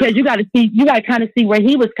ask you, because you got to kind of see where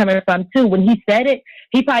he was coming from too. When he said it,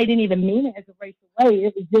 he probably didn't even mean it as a racial way.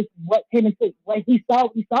 It was just what came into what he saw.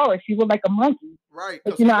 He saw her. She looked like a monkey. Right.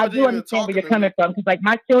 But I do understand where you're coming from because, like,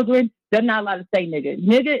 my children, they're not allowed to say nigga.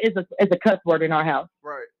 Nigga is a cuss word in our house.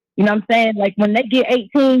 Right. You know what I'm saying? Like, when they get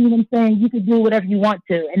 18, you know what I'm saying, you can do whatever you want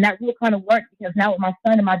to. And that will kind of work because now with my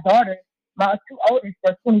son and my daughter, my two oldest,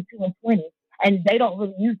 they're 22 and 20, and they don't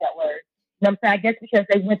really use that word. You know what I'm saying? I guess because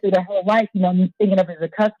they went through their whole life, thinking of it as a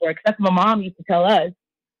cuss word. Because that's what my mom used to tell us.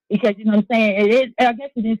 Because, you know what I'm saying? It is, I guess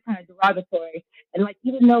it is kind of derogatory. And, like,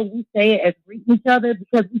 even though we say it as greeting each other,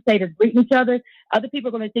 because we say it as greeting each other people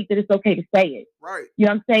are going to think that it's okay to say it. Right. You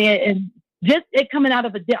know what I'm saying? And just it coming out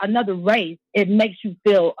of another race, it makes you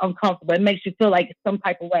feel uncomfortable. It makes you feel like some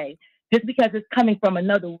type of way. Just because it's coming from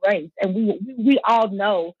another race. And we all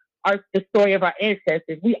know the story of our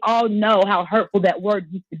ancestors. We all know how hurtful that word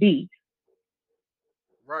used to be.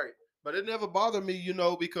 Right. But it never bothered me,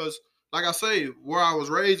 because like I say, where I was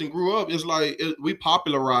raised and grew up, it's like we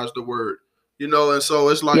popularized the word, and so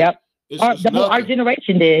it's like our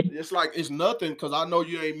generation did. It's like it's nothing because I know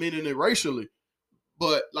you ain't meaning it racially.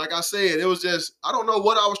 But like I said, it was just I don't know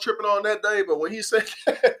what I was tripping on that day, but when he said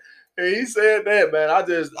that, man,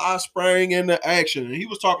 I sprang into action. And he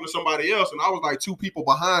was talking to somebody else, and I was like 2 people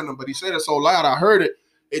behind him, but he said it so loud I heard it.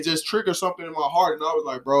 It just triggered something in my heart, and I was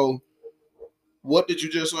like, bro, what did you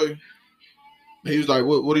just say? He was like,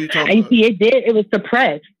 what are you talking about? See, it was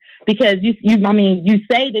suppressed because you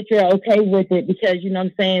say that you're okay with it because, you know what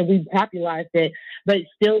I'm saying, we popularized it, but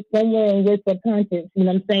still somewhere in your subconscious, you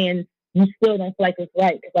know what I'm saying, you still don't feel like it's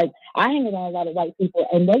right. Cause, like, I hang around a lot of white people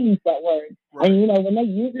and they use that word. Right. And, when they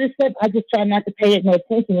use this stuff, I just try not to pay it no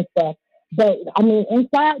attention and stuff. But,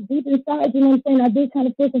 deep inside, you know what I'm saying, I do kind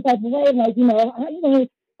of feel some type of way. Like,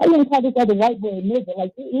 I didn't call this other white boy a nigga.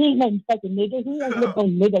 Like, he ain't no fucking nigga. He ain't lived no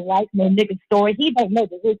nigga life, no nigga story. He don't know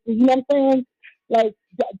the history. You know what I'm saying? Like,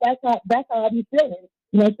 that's how I be feeling.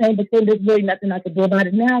 You know what I'm saying? But then there's really nothing I can do about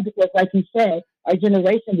it now because, like you said, our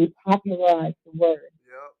generation, we popularized the word.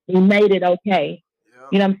 Yep. We made it okay. Yep.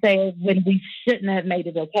 You know what I'm saying? When we shouldn't have made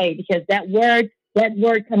it okay because that word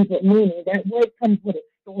comes with meaning. That word comes with a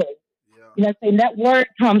story. Yeah. You know what I'm saying? That word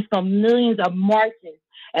comes from millions of marches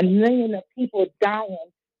and millions of people dying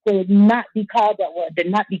to not be called that word, to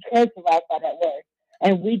not be characterized by that word.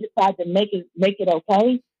 And we decide to make it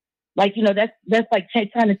okay. Like, that's like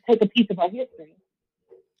trying to take a piece of our history.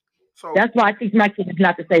 So that's why I teach my kids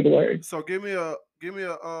not to say the word. So give me a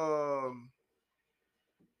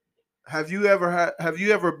have you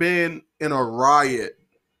ever been in a riot?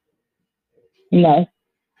 No.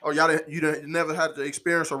 Oh, you never had to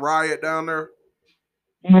experience a riot down there?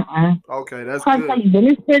 Okay, that's good. The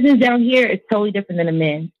women's prisons down here is totally different than the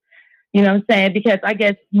men. You know what I'm saying? Because I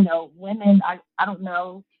guess, women, I don't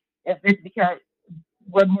know if it's because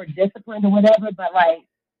we're more disciplined or whatever, but like,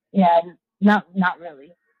 yeah, not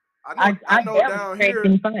really. I know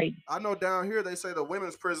down here they say the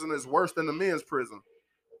women's prison is worse than the men's prison.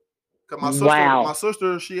 Cause my Wow.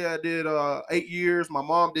 sister, she had did 8 years. My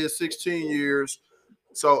mom did 16 years.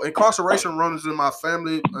 So incarceration runs in my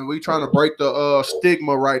family, and we trying to break the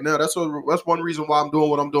stigma right now. That's one reason why I'm doing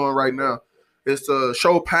what I'm doing right now, is to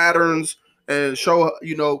show patterns and show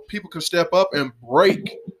people can step up and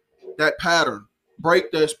break that pattern,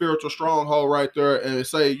 break that spiritual stronghold right there, and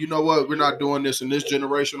say, you know what, we're not doing this in this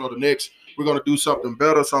generation or the next. We're gonna do something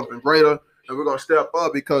better, something greater, and we're gonna step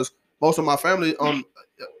up because most of my family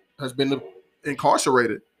has been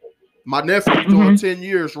incarcerated. My nephew's doing Mm-hmm. 10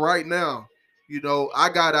 years right now. I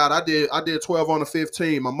got out. I did 12 on the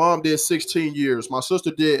 15. My mom did 16 years. My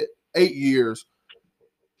sister did 8 years,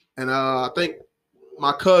 and I think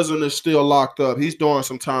my cousin is still locked up. He's doing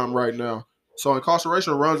some time right now. So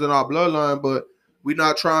incarceration runs in our bloodline, but we're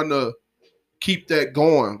not trying to keep that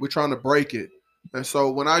going. We're trying to break it. And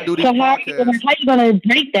so when I do So these podcasts, how you gonna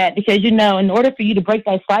break that? Because in order for you to break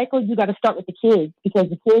that cycle, you got to start with the kids because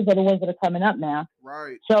the kids are the ones that are coming up now.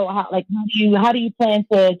 right. So how do you plan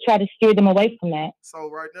to try to steer them away from that? So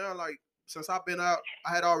right now, like since I've been out,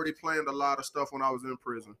 I had already planned a lot of stuff when I was in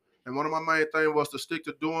prison, and one of my main things was to stick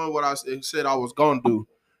to doing what I said I was gonna do.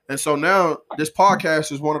 And so now this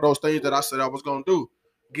podcast is one of those things that I said I was gonna do: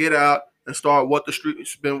 get out and start what the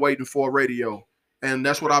streets been waiting for radio, and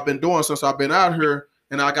that's what I've been doing since I've been out here.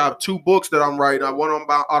 And I got two books that I'm writing. One of them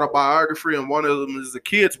about autobiography, and one of them is a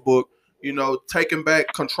kid's book. Taking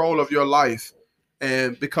back control of your life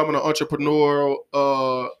and becoming an entrepreneur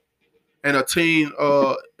and a teen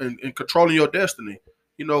and controlling your destiny,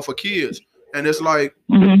 for kids. And it's like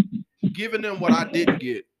giving them what I didn't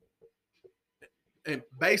get and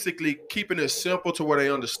basically keeping it simple to where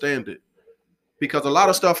they understand it. Because a lot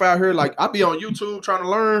of stuff out here, like I be on YouTube trying to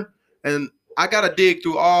learn, and I gotta dig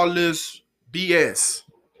through all this BS.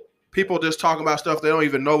 People just talking about stuff they don't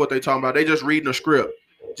even know what they talking about. They just reading a script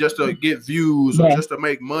just to get views or Yeah, just to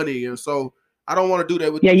make money. And so I don't want to do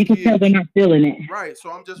that with yeah, these you can tell they're kids. not feeling it. Right. So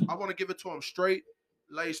I want to give it to them straight,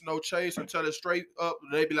 lace, no chase, and tell it straight up.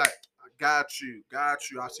 They be like, I got you. I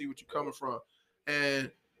see what you're coming from.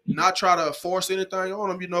 And not try to force anything on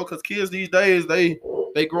them, because kids these days, they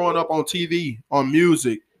growing up on TV, on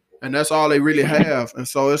music, and that's all they really have. And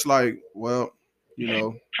so it's like, well, you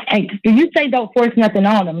know, And you say don't force nothing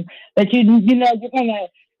on them, but you're gonna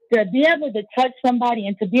to be able to touch somebody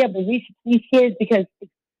and to be able to reach these kids because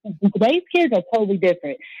today's kids are totally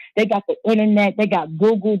different. They got the internet, they got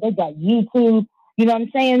Google, they got YouTube. You know what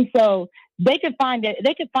I'm saying? So they could find it.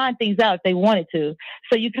 They could find things out if they wanted to.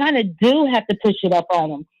 So you kind of do have to push it up on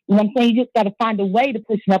them. You know what I'm saying? You just got to find a way to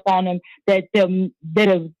push it up on them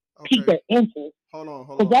that'll pique okay, their interest. hold on,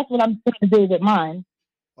 hold Because on. that's what I'm trying to do with mine.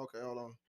 Okay, hold on.